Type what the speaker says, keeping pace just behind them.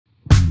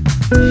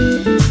Hey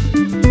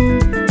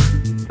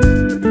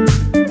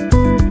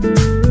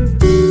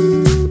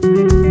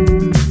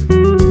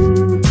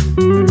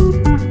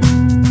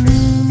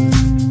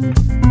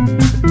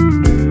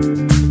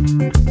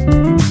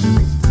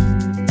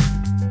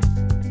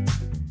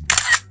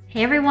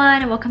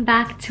everyone, and welcome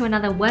back to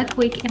another work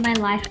week in my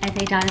life as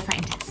a data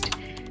scientist.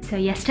 So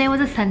yesterday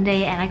was a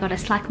Sunday and I got a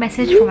Slack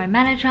message from my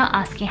manager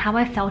asking how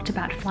I felt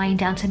about flying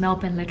down to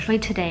Melbourne literally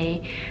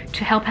today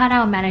to help out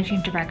our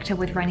managing director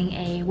with running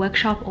a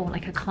workshop or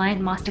like a client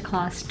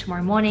masterclass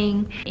tomorrow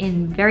morning.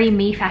 In very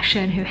me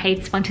fashion, who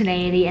hates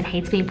spontaneity and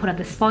hates being put on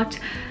the spot,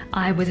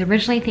 I was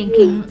originally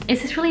thinking,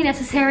 is this really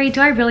necessary?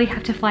 Do I really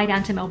have to fly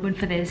down to Melbourne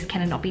for this?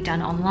 Can it not be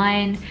done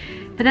online?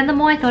 But then the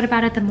more I thought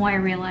about it, the more I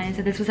realized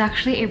that this was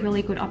actually a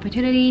really good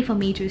opportunity for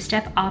me to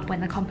step up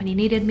when the company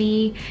needed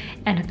me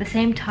and at the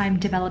same time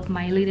develop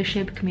my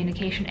leadership,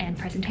 communication and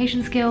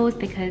presentation skills,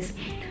 because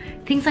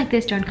things like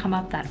this don't come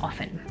up that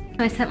often.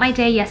 So I spent my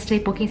day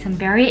yesterday booking some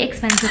very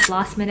expensive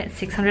last minute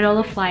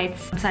 $600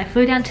 flights. So I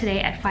flew down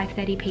today at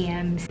 5:30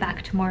 p.m,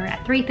 back tomorrow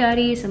at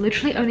 3:30, so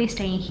literally only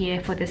staying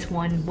here for this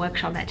one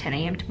workshop at 10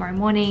 a.m. tomorrow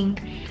morning.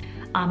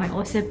 I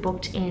also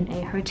booked in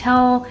a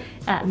hotel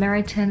at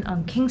Merrington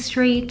on King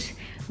Street,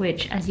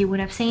 which, as you would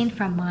have seen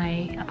from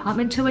my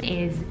apartment tour,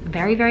 is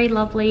very, very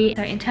lovely.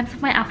 So in terms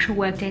of my actual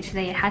work day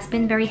today, it has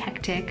been very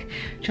hectic,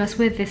 just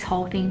with this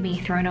whole thing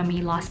being thrown on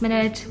me last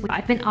minute.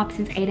 I've been up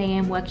since 8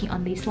 a.m. working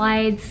on these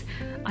slides.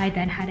 I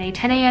then had a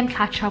 10 a.m.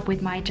 catch up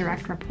with my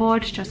direct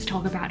report just to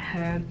talk about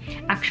her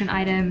action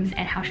items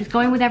and how she's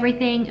going with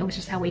everything. It was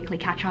just our weekly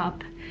catch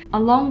up,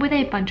 along with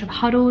a bunch of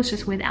huddles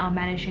just with our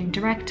managing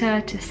director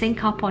to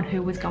sync up on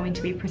who was going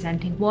to be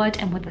presenting what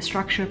and what the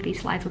structure of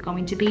these slides were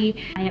going to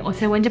be. I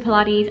also went to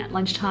Pilates at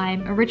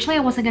lunchtime. Originally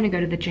I wasn't going to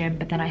go to the gym,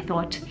 but then I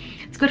thought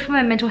it's good for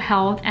my mental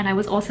health, and I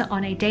was also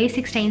on a day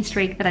 16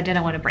 streak that I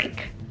didn't want to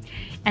break.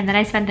 And then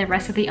I spent the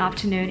rest of the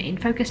afternoon in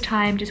focus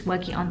time just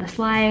working on the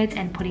slides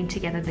and putting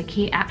together the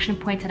key action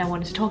points that I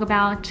wanted to talk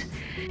about.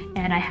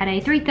 And I had a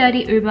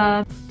 3:30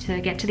 Uber to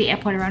get to the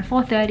airport around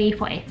 4:30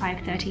 for a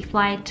 5:30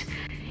 flight.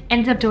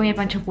 Ended up doing a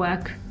bunch of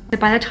work. So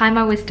by the time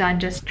I was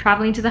done just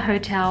traveling to the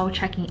hotel,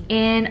 checking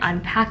in,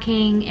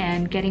 unpacking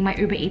and getting my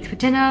Uber Eats for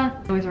dinner,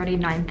 it was already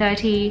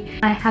 9:30.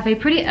 I have a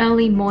pretty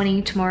early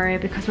morning tomorrow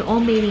because we're all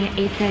meeting at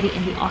 8:30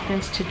 in the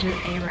office to do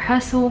a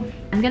rehearsal.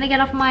 I'm gonna get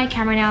off my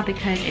camera now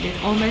because it is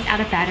almost out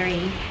of battery.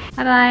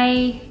 Bye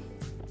bye.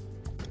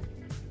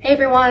 Hey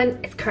everyone,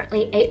 it's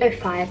currently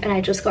 8:05 and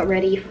I just got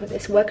ready for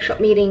this workshop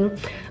meeting.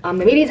 My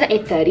meeting's at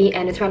 8:30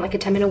 and it's around like a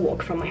 10-minute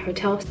walk from my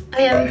hotel.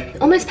 I am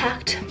almost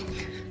packed.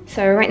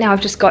 So right now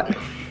I've just got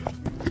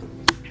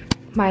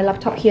my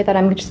laptop here that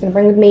I'm just gonna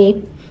bring with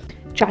me,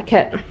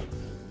 jacket,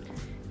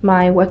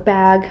 my work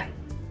bag,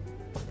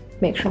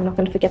 make sure I'm not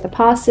gonna forget the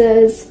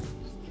passes.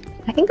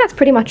 I think that's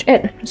pretty much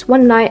it. Just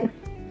one night,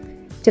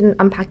 didn't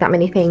unpack that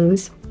many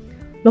things.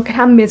 Look at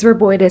how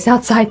miserable it is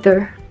outside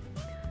though.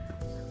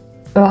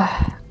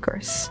 Ugh,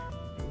 gross.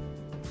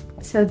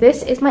 So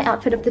this is my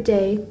outfit of the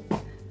day.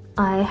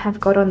 I have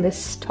got on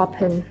this top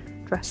and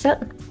dress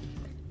set,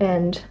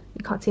 and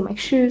you can't see my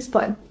shoes,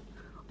 but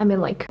I'm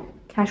in like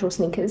casual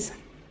sneakers.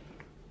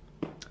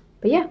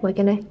 But yeah, we're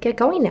gonna get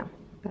going now.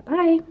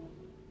 Bye-bye.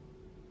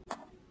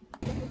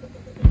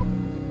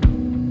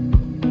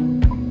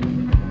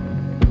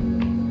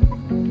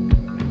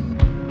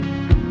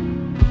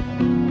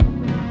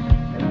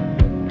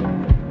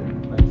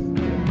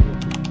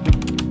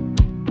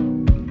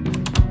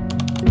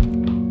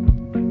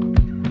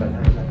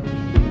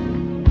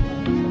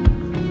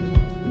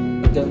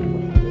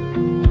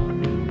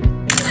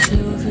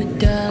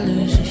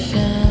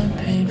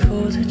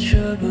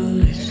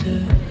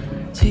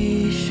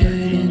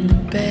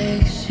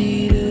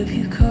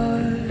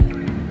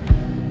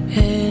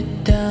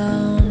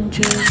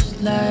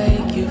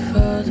 Like your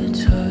father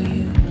told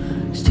you,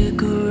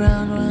 stick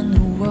around when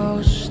the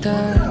walls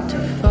start to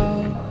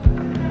fall.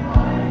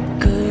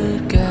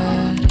 Good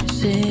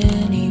guys,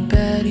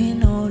 anybody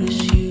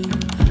notice you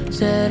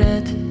sat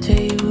at the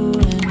table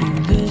and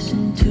you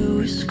listened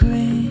to a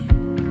scream?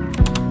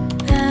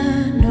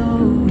 I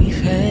know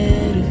we've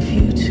had a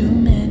few too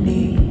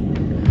many,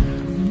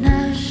 I'm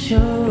not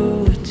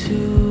sure what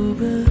to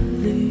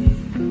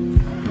believe.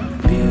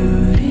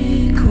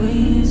 Beauty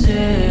queens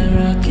and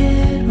rock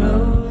and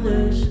roll.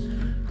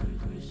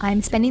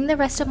 I'm spending the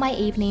rest of my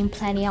evening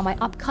planning out my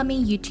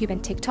upcoming YouTube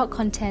and TikTok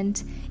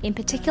content, in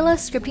particular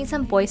scripting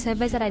some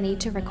voiceovers that I need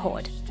to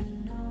record.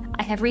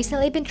 I have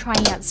recently been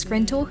trying out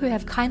Scrintal, who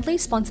have kindly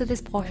sponsored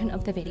this portion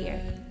of the video.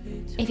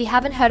 If you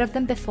haven't heard of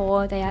them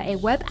before, they are a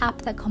web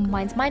app that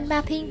combines mind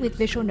mapping with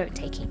visual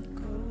note-taking.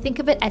 Think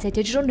of it as a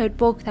digital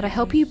notebook that'll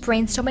help you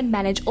brainstorm and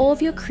manage all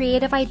of your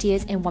creative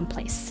ideas in one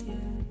place.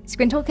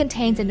 Scrintal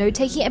contains the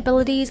note-taking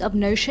abilities of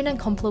Notion and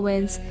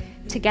Confluence,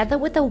 together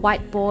with the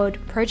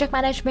whiteboard, project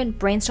management,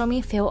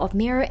 brainstorming feel of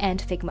Miro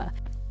and Figma.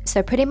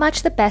 So pretty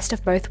much the best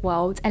of both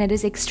worlds, and it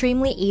is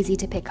extremely easy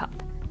to pick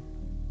up.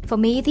 For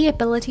me, the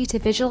ability to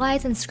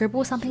visualize and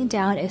scribble something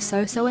down is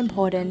so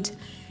important.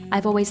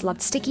 I've always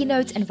loved sticky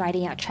notes and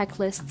writing out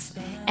checklists,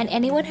 and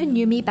anyone who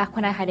knew me back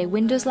when I had a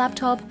Windows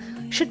laptop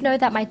should know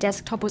that my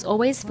desktop was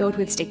always filled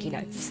with sticky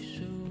notes.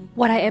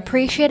 What I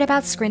appreciate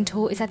about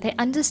Scrintal is that they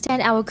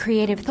understand our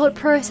creative thought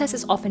process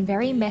is often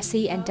very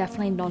messy and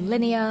definitely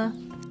non-linear.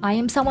 I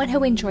am someone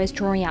who enjoys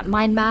drawing out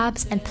mind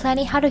maps and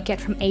planning how to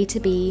get from A to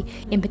B,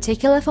 in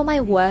particular for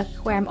my work,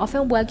 where I'm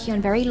often working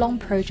on very long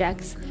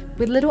projects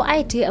with little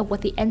idea of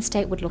what the end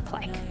state would look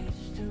like.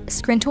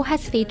 Scrintal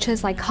has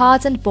features like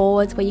cards and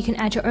boards where you can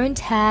add your own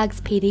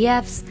tags,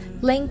 PDFs,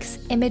 links,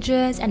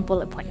 images, and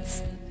bullet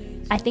points.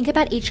 I think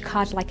about each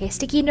card like a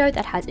sticky note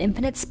that has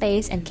infinite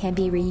space and can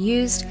be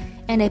reused,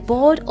 and a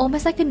board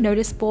almost like a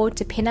notice board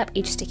to pin up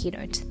each sticky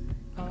note.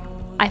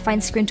 I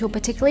find Scrintal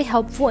particularly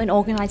helpful in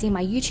organizing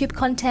my YouTube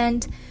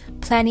content,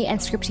 planning and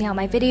scripting out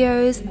my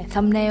videos, my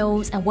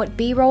thumbnails, and what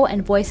B-roll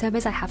and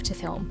voiceovers I have to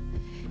film.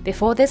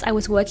 Before this, I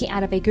was working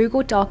out of a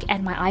Google Doc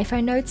and my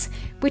iPhone notes,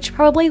 which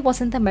probably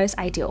wasn't the most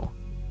ideal.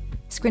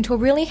 Scrintal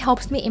really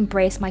helps me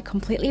embrace my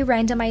completely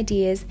random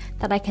ideas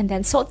that I can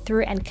then sort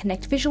through and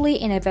connect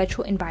visually in a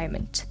virtual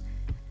environment.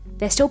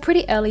 They're still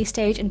pretty early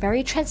stage and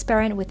very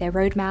transparent with their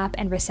roadmap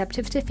and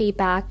receptive to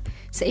feedback,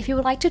 so if you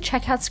would like to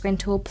check out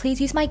Scrintal, please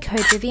use my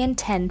code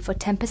vivian10 for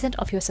 10%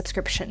 off your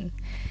subscription.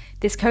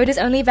 This code is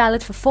only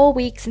valid for 4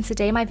 weeks since the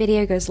day my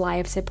video goes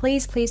live, so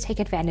please take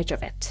advantage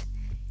of it.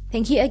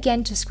 Thank you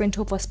again to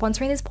Scrintal for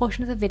sponsoring this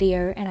portion of the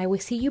video, and I will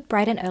see you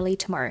bright and early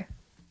tomorrow.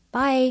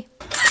 Bye!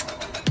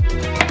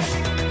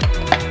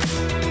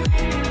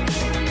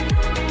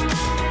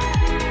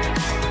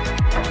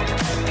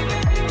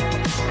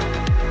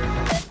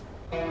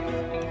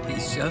 He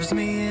shoves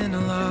me in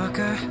a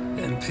locker,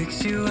 then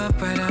picks you up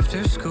right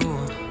after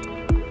school.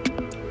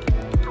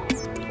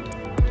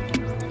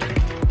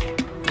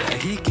 Yeah,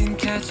 he can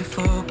catch a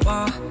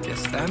football,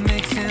 guess that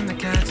makes him the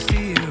catch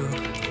to you.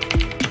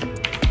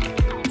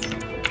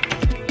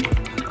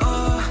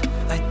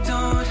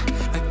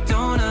 I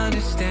don't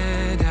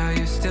understand how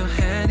you're still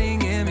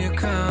handing him your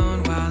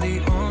crown while he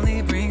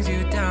only brings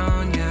you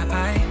down. Yeah,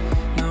 I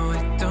know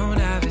I don't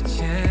have a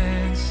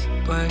chance,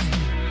 but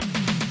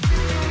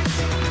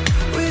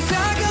wish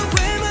I could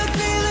wear my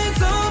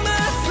feelings on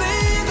my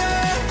sleeve.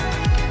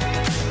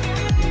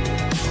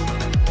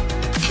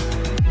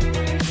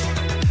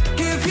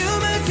 Give you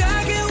my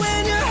jacket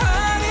when your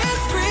heart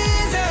is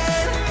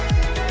freezing.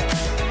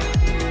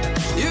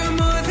 You're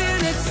more than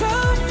a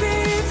trophy,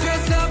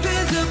 dressed up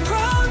as a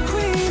prom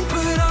queen,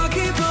 but I'll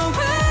keep on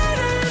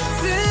waiting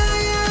till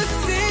you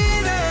see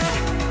that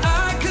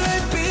I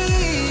could be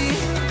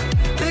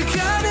the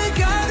kind of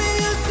guy that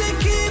used to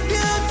keep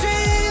you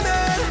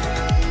dreaming.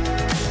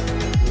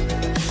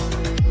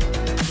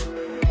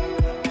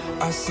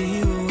 I see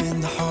you in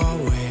the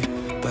hallway,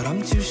 but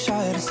I'm too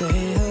shy to say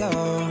hello.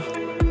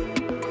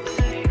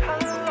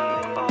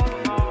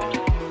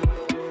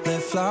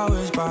 Left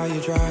flowers by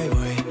your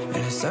driveway, and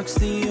it sucks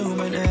that you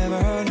might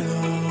never know.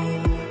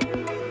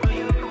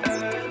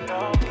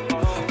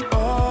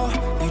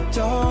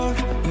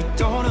 You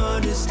don't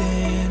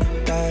understand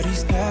that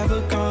he's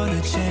never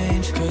gonna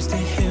change, 'cause to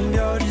him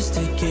you're just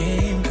a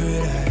game.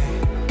 Could I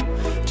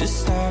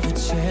just have a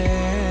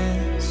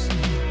chance?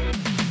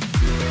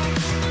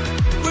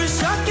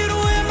 Wish I could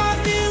wear my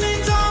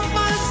feelings on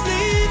my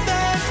sleeve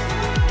then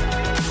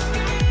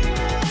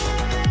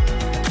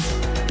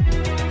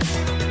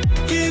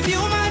give you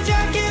my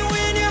jacket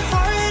when your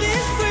heart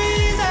is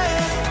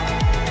freezing.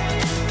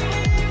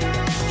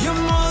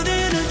 You're more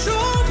than a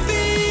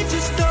trophy,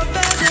 just a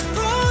bad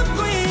prom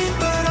queen,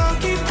 but I'll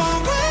keep on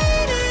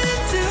waiting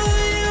till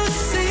you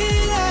see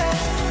that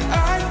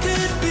I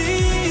could be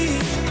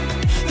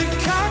the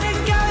kind of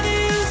guy that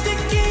used to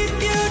keep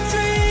you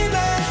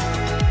dreaming.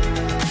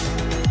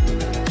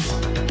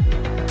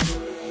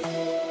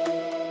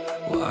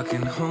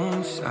 Walking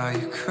home, saw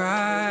you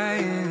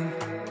crying,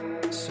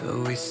 so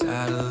we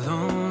sat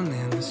alone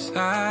in the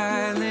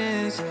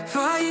silence. If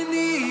all you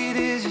need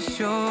is a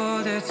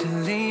shoulder to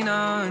lean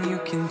on, you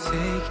can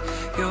take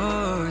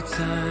your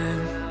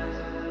time.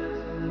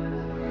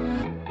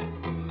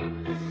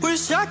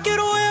 Wish I could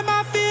wear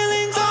my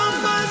feelings on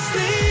my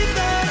sleeve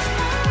then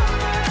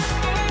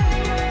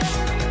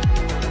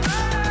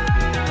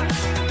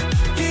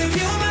give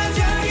you my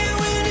jacket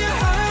when your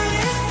heart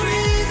is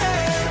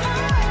freezing.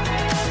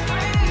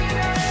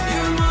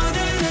 You're more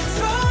than a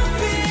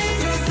trophy,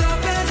 dressed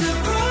up as a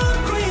prom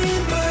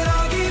queen, but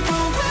I'll keep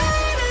on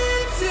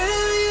waiting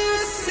till you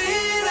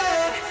see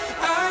that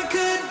I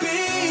could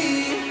be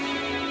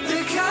the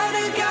kind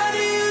of guy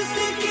that used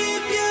to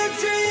keep you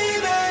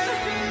dreaming.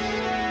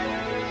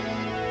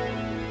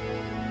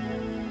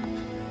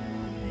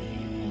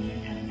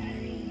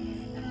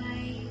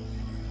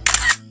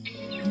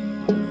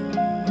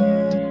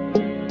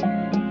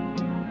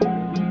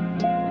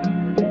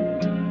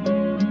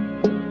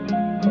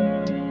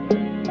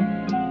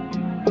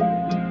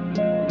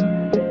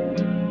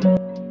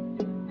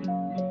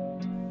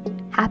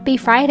 Happy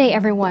Friday,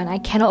 everyone! I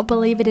cannot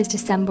believe it is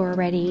December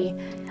already.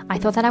 I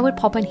thought that I would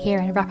pop in here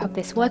and wrap up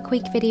this work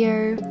week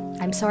video.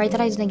 I'm sorry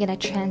that I didn't get a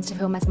chance to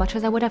film as much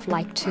as I would have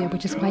liked to,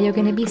 which is why you're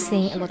going to be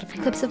seeing a lot of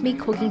clips of me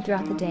cooking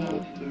throughout the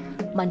day.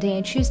 Monday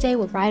and Tuesday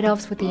were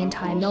write-offs with the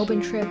entire Melbourne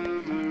trip,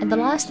 and the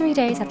last 3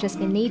 days I've just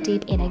been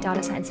knee-deep in a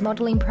data science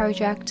modelling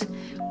project.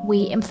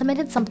 We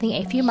implemented something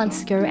a few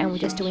months ago and we're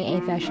just doing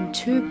a version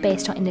 2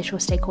 based on initial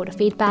stakeholder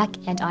feedback,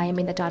 and I am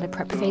in the data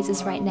prep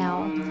phases right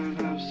now.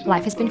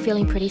 Life has been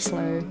feeling pretty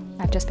slow.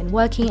 I've just been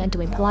working and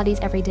doing Pilates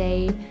every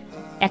day.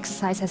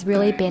 Exercise has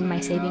really been my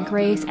saving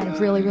grace and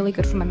really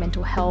good for my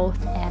mental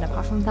health, and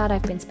apart from that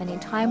I've been spending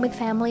time with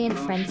family and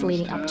friends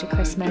leading up to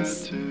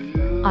Christmas.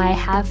 I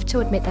have to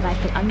admit that I've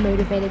been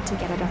unmotivated to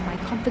get out of my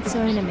comfort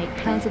zone and make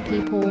plans with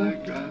people,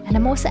 and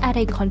I'm also at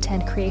a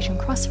content creation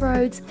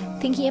crossroads,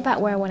 thinking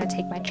about where I want to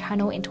take my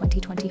channel in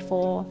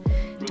 2024.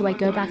 Do I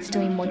go back to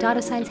doing more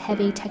data science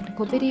heavy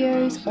technical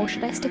videos, or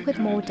should I stick with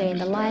more day in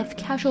the life,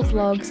 casual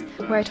vlogs,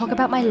 where I talk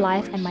about my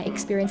life and my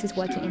experiences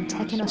working in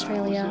tech in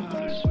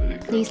Australia?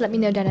 Please let me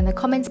know down in the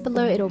comments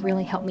below, it'll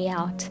really help me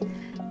out.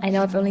 I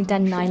know I've only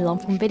done 9 long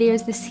form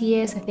videos this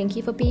year, so thank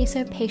you for being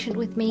so patient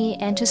with me,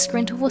 and to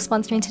Scrintal for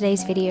sponsoring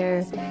today's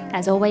video.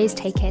 As always,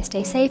 take care,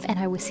 stay safe, and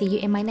I will see you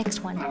in my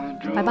next one.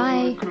 Bye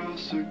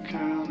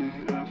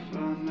bye!